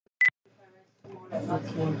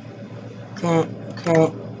Okay. Okay.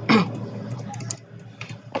 Okay.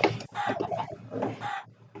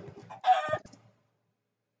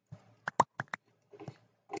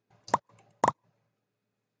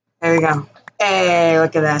 There we go. Hey,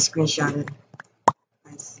 look at that screenshot.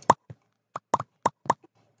 Nice.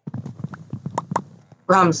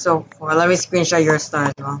 Bro, I'm so poor. Let me screenshot your star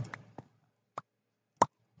as well.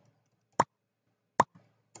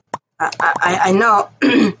 I know.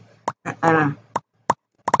 I know.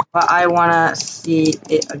 But I wanna see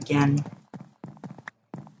it again.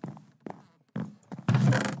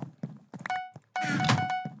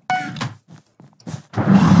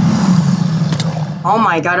 Oh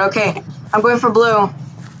my god, okay. I'm going for blue.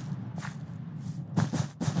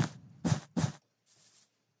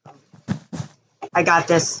 I got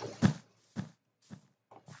this.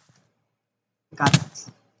 I got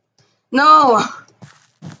this. No!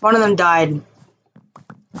 One of them died.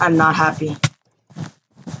 I'm not happy.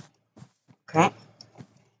 Okay.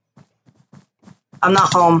 I'm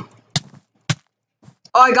not home.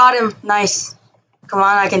 Oh, I got him. Nice. Come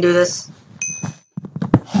on, I can do this.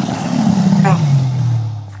 Okay.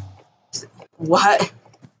 What?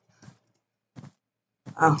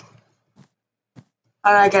 Oh.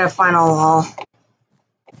 How did I get a final wall?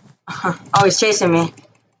 Oh, he's chasing me.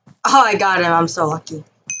 Oh, I got him. I'm so lucky.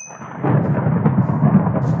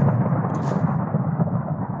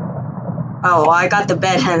 Oh, well, I got the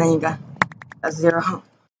bed and then you got a 0.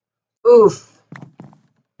 Oof.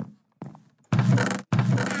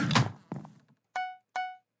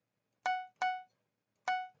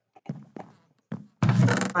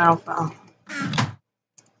 Final foul.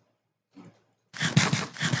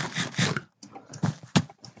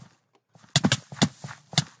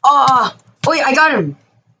 Oh, wait, I got him.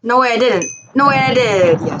 No way I didn't. No way I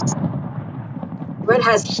did. Yes. Red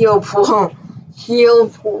has heal pool. Heal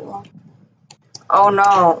pool. Oh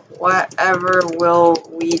no. Whatever will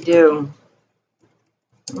we do?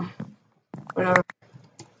 Whatever.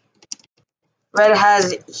 Red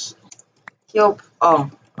has heal.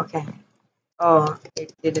 Oh, okay. Oh,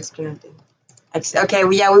 it disconnected. Okay,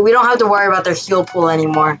 we don't have to worry about their heal pool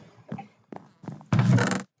anymore.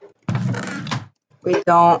 We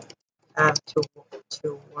don't have to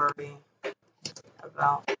worry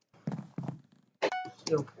about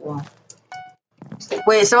heal pool.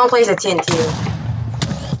 Wait, someone plays a TNT.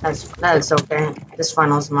 That is okay. This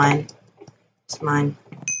final's mine. It's mine.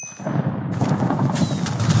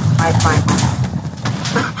 My final.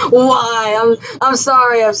 Why? I'm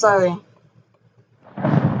sorry. I'm sorry.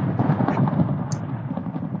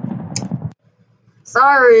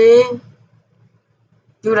 Sorry.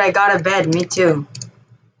 Dude, I got a bed. Me too.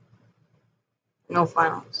 No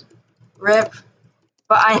finals. RIP.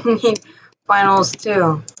 But I need finals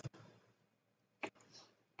too.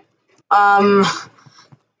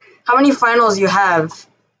 How many finals you have?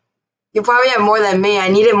 You probably have more than me. I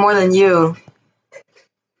need it more than you.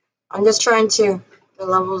 I'm just trying to get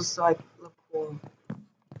levels so I look cool.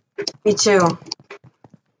 Me too.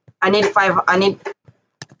 I need 5. I need.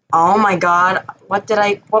 Oh my god. What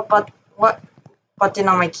button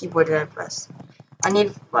on my keyboard did I press? I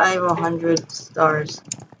need 500 stars.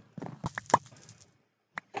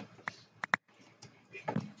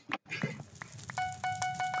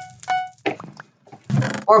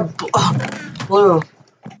 Or blue. You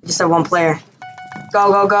just have one player.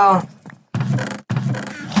 Go, go, go.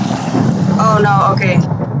 Oh no, okay.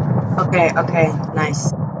 Okay,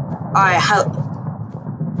 nice.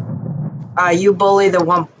 Alright, you bully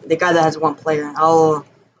the guy that has one player. I'll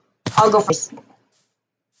go first.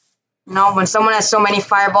 You know, when someone has so many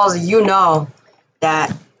fireballs, you know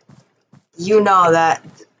that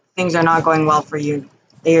things are not going well for you.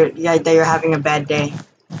 That you're having a bad day.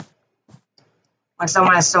 When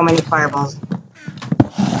someone has so many fireballs.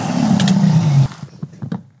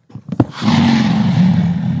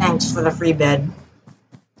 Thanks for the free bed.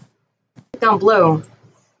 Down blue.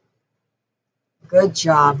 Good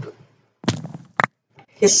job.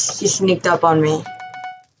 He sneaked up on me.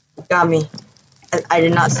 Got me. I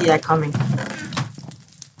did not see that coming.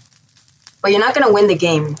 But you're not gonna win the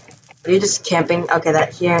game. Are you just camping? Okay,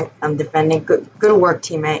 that here I'm defending. Good work,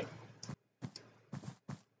 teammate.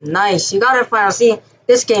 Nice. You got a final. See,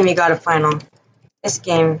 this game you got a final. This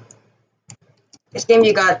game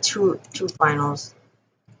you got two finals.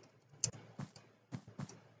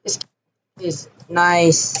 This is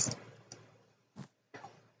nice.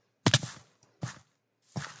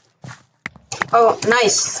 Oh,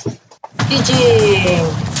 nice.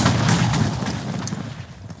 GG.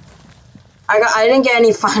 I didn't get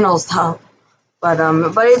any finals though, but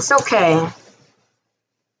it's okay.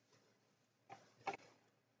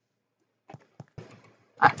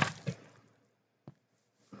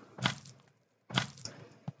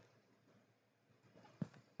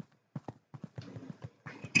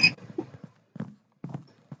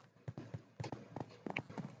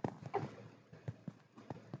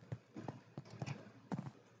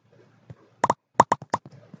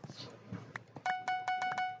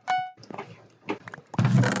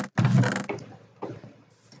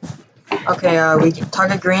 Okay, we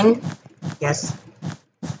target green. Yes.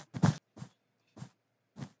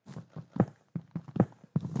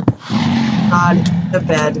 God, the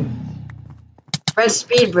bed. Red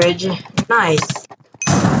speed bridge. Nice.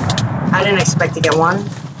 I didn't expect to get one.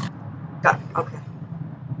 Got okay.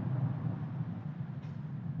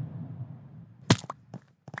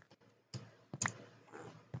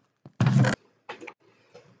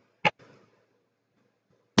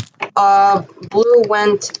 Blue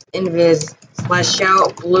went invis. Slash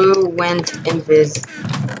out. Blue went invis.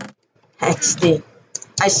 XD.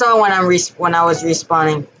 I saw when when I was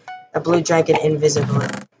respawning, the blue dragon invisible.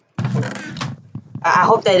 I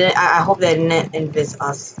hope they didn't. I hope they didn't invis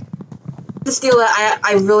us. To steal that,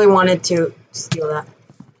 I really wanted to steal that.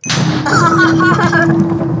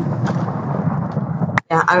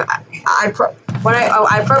 Yeah, I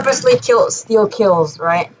purposely steal kills,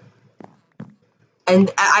 right?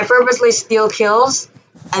 And I purposely steal kills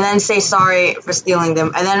and then say sorry for stealing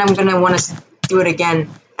them, and then I'm gonna want to do it again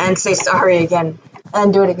and say sorry again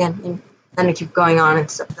and do it again, and then it keep going on and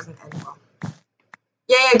stuff doesn't end well.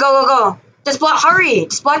 Yeah, go. Just hurry!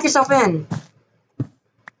 Just block yourself in.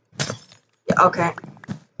 Yeah, okay.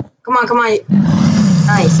 Come on.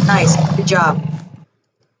 Nice. Good job.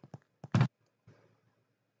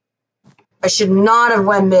 I should not have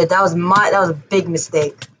went mid. That was a big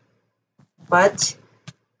mistake. But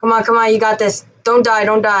come on, you got this. Don't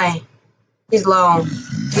die. He's low.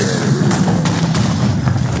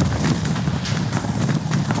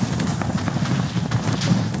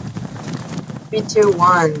 3, 2,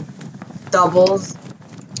 1. Doubles.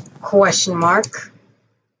 Question mark.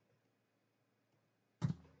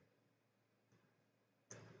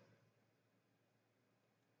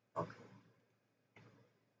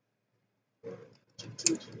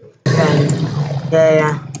 Okay.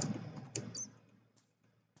 Yeah.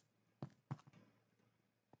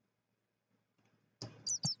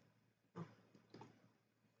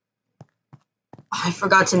 I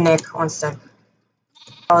forgot to nick. One sec.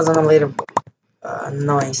 I was on the leaderboard.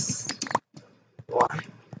 Nice.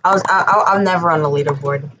 I'm never on the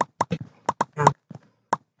leaderboard. Yeah.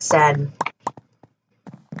 Sad.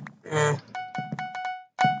 Eh.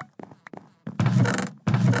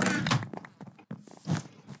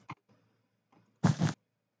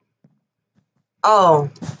 Oh.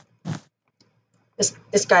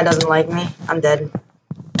 This guy doesn't like me. I'm dead.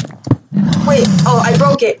 Wait. Oh, I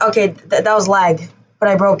broke it. Okay, that was lag. But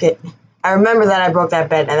I broke it. I remember that I broke that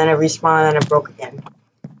bed, and then I respawned, and then I broke again.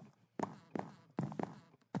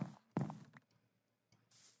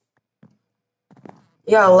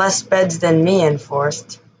 You got less beds than me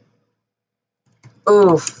enforced.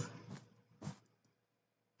 Oof.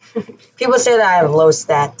 People say that I have low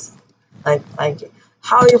stats. Like,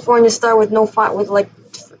 how are you going to start with no with like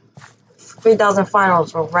 3,000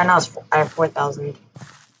 finals? Well, right now I have 4,000.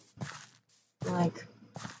 Like,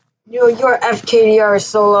 your FKDR is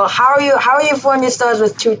so low. How are you going to start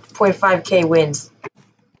with 2.5k wins?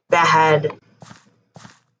 Bad.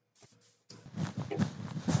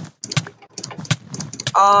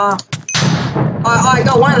 I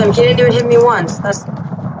got one of them. He didn't even hit me once. That's no,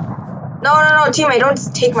 teammate, don't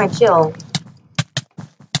take my kill.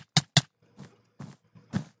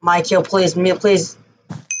 My kill, please, me, please.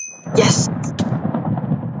 Yes.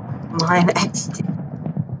 Mine XD.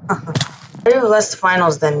 You have less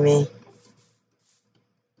finals than me.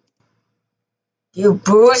 You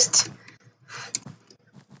boost?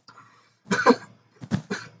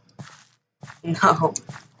 No.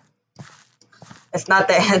 That's not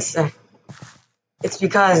the answer. It's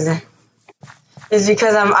because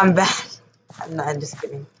I'm bad. I'm just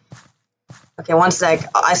kidding. Okay, one sec.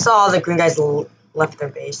 I saw all the green guys left their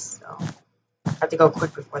base, so I have to go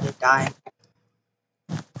quick before they die.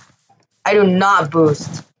 I do not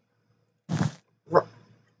boost.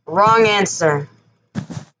 Wrong answer.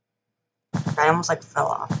 I almost like fell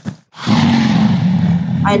off.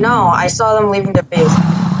 I know. I saw them leaving their base.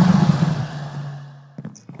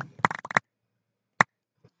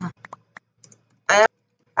 I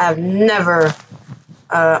have never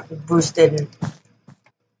boosted.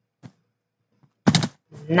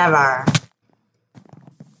 Never.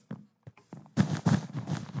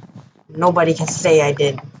 Nobody can say I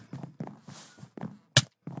did.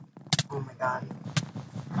 Oh my god.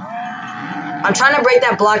 I'm trying to break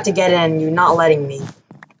that block to get in. You're not letting me.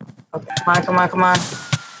 Okay, come on.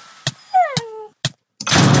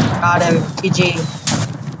 Got him. GG.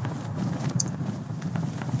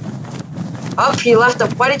 Oh, he left the.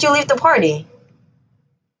 Why did you leave the party?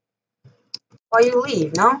 Why you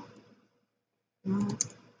leave? No.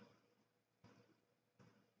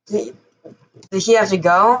 Did he have to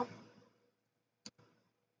go?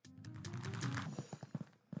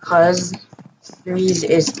 Cause 3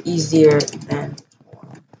 is easier than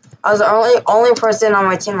 4. I was the only person on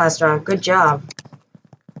my team last round. Good job.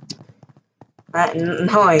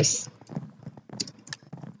 Nice.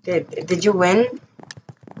 Did you win?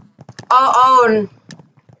 Oh,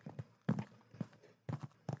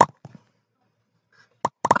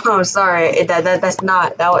 oh, sorry. That's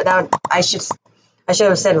not that. I should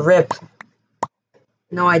have said rip.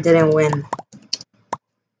 No, I didn't win.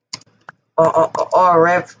 Oh,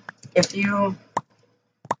 rip. If you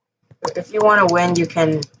want to win, you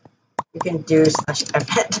can do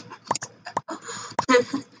 /event.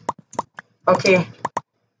 Okay.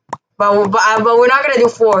 But we're not gonna do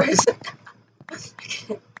 4s.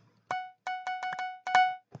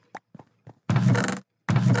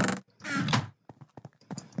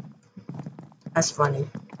 That's funny.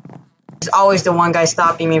 There's always the one guy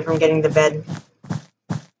stopping me from getting the bed.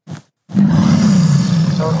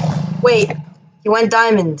 Oh, wait, he went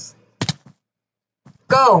diamonds.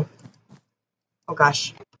 Go. Oh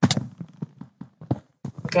gosh.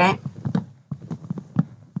 Okay.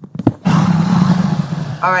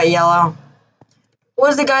 All right, yellow. What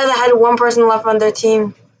was the guy that had one person left on their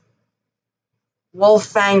team?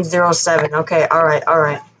 Wolfang07. Okay, all right.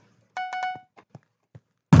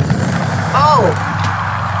 Oh!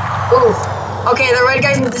 Oof. Okay, the red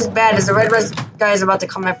guy's not this bad. The red guy is about to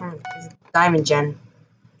come back from his diamond gen.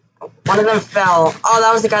 One of them fell. Oh,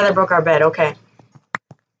 that was the guy that broke our bed. Okay.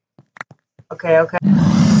 Okay.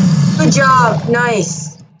 Good job.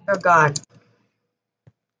 Nice. Oh, God.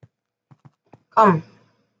 Come.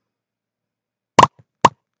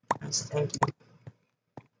 Nice, thank you.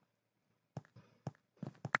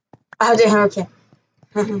 Oh, damn, okay.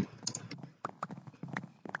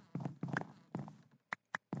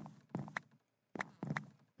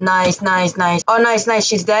 Nice. Oh, nice.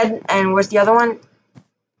 She's dead. And where's the other one?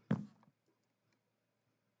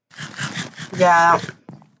 Yeah.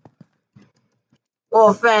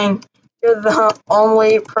 Wolfang, you're the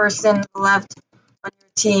only person left on your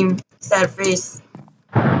team. Sad face.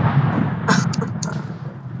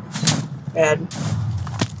 Bad.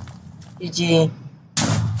 GG.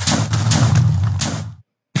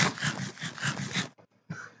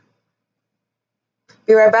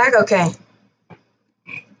 Be right back? Okay.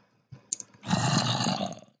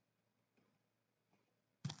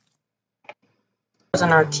 Was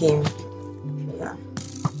on our team. Yeah.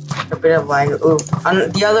 A bit of lag. Ooh.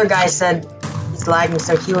 The other guy said he's lagging,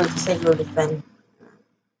 so he will defend.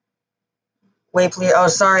 Wait, please. Oh,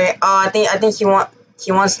 sorry. Oh, I think he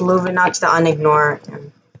wants Luvinox to unignore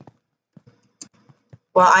him.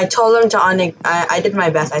 Well, I told him to I did my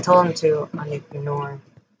best. I told him to unignore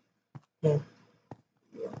him.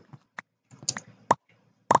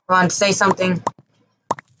 Come on, say something.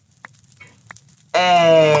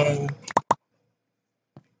 Hey.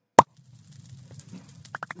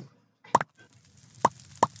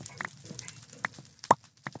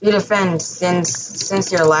 You defend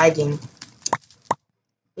since you're lagging.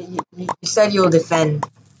 You said you'll defend.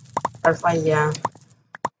 That's why, yeah.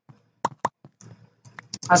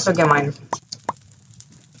 I'll still get mine.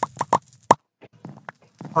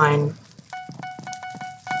 Fine.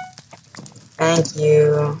 Thank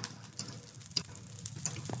you.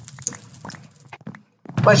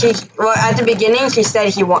 Well, at the beginning he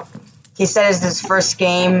said he said it's his first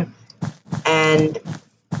game and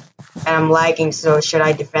I'm lagging, so should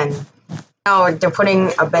I defend? No, they're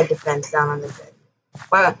putting a bed defense down on the bed.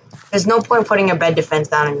 Well, there's no point putting a bed defense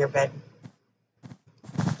down on your bed.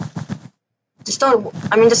 Just don't.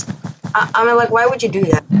 I mean, like, why would you do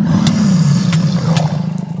that?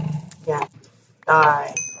 Yeah.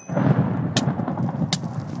 Die.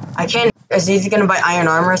 I can't. Is he gonna buy iron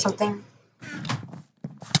armor or something?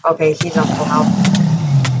 Okay, he's on full health.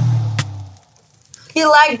 He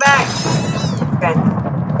lagged back. Okay.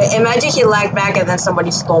 Imagine he lagged back and then somebody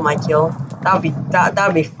stole my kill. That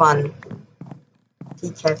would be fun.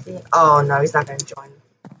 TKF. Oh no, he's not gonna join.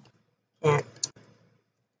 Can't.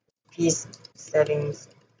 Peace settings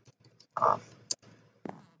off.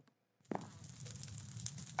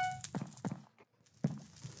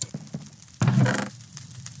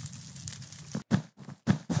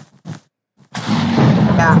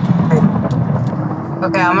 Yeah.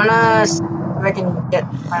 Okay, I'm gonna see if I can get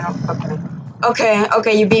final.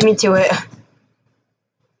 Okay, you beat me to it.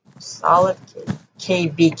 Solid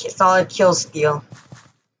KB, solid kill steal.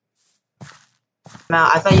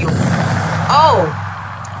 Now I thought you. Oh.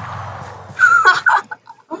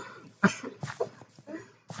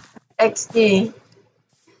 XD.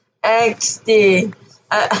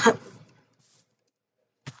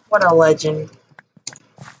 What a legend.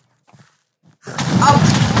 Up.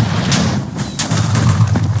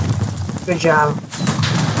 Good job.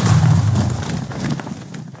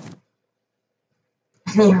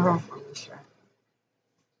 You're sure.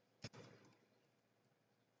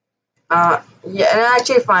 Yeah, and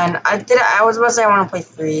actually fine. I was about to say I want to play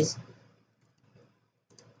threes.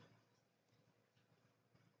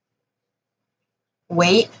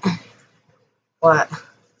 Wait. What?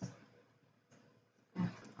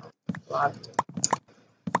 Block.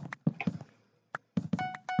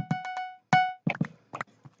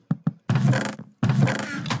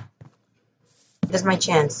 This is my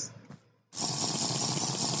chance.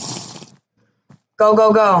 Go,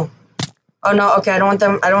 go, go. Oh no, okay, I don't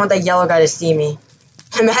want that yellow guy to see me.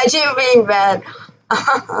 Imagine being bad.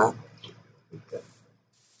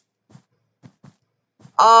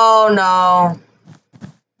 Oh no.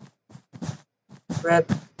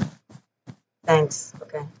 Rip. Thanks.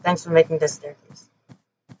 Okay. Thanks for making this staircase.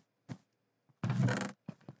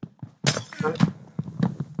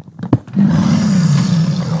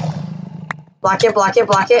 Block it, block it,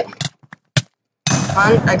 block it. Come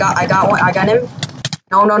on, I got one, I got him.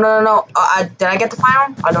 No, no, no, no, no. Did I get the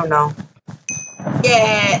final? I don't know.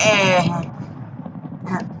 Yeah.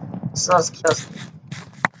 So those kills.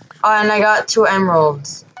 Oh, and I got 2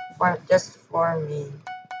 emeralds. Just for me.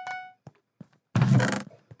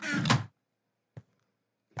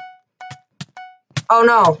 Oh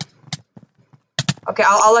no. Okay,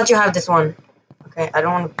 I'll let you have this one. Okay, I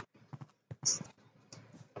don't want to.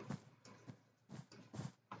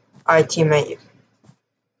 Alright, teammate.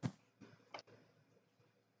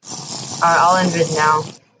 Alright, I'll end it now.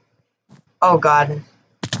 Oh god.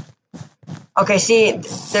 Okay, see,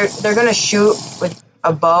 they're gonna shoot with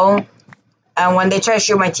a bow, and when they try to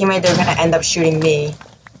shoot my teammate, they're gonna end up shooting me.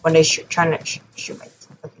 When they trying to shoot my teammate.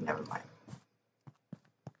 Okay, never mind.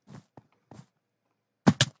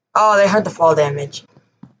 Oh, they heard the fall damage.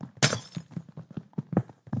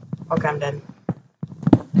 Okay, I'm dead.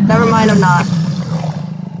 Never mind, I'm not.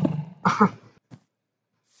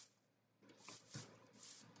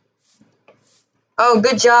 Oh,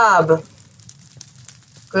 good job.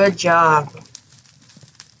 Good job.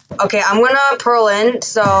 Okay, I'm gonna pearl in,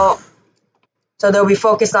 so they'll be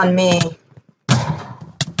focused on me.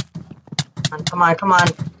 Come on, come on.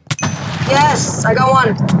 Yes, I got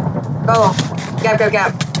one. Go. Gap, gap,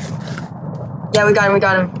 gap. Yeah, we got him, we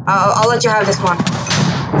got him. I'll let you have this one.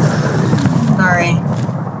 Sorry.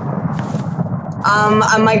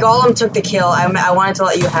 My golem took the kill. I wanted to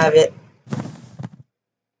let you have it.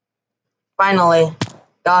 Finally.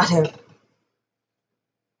 Got him.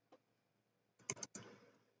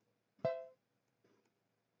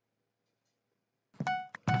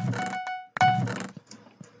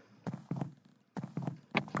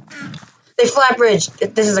 They flat bridge.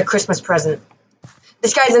 This is a Christmas present.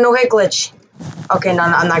 This guy's a no-hit glitch. Okay, no,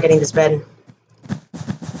 I'm not getting this bed.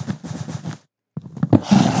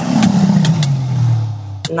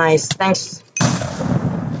 Nice, thanks.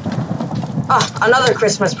 Oh, another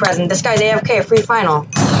Christmas present. This guy's AFK, free final.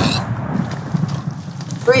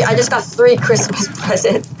 I just got 3 Christmas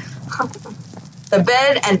presents. The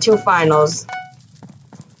bed and 2 finals.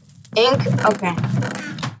 Ink, okay.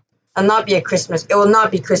 It'll not be a Christmas. It will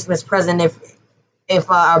not be Christmas present if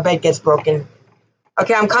our bed gets broken.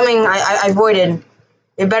 Okay, I'm coming. I voided.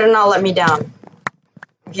 You better not let me down.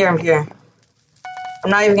 I'm here. I'm here. I'm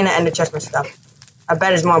not even gonna ender chest my stuff. A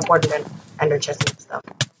bed is more important than ender chest and stuff.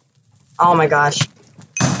 Oh my gosh.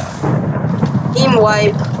 Team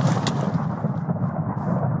wipe.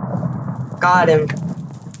 Got him.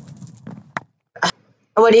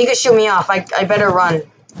 Oh, wait, he could shoot me off. I better run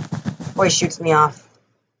before he shoots me off.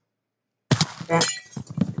 Okay.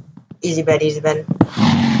 Easy bed, easy bed.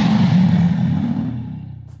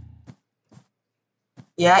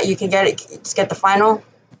 Yeah, you can get it. Let's get the final.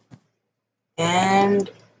 And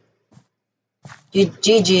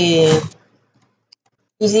GG.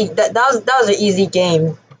 Easy. That was an easy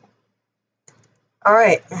game. All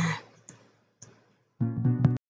right.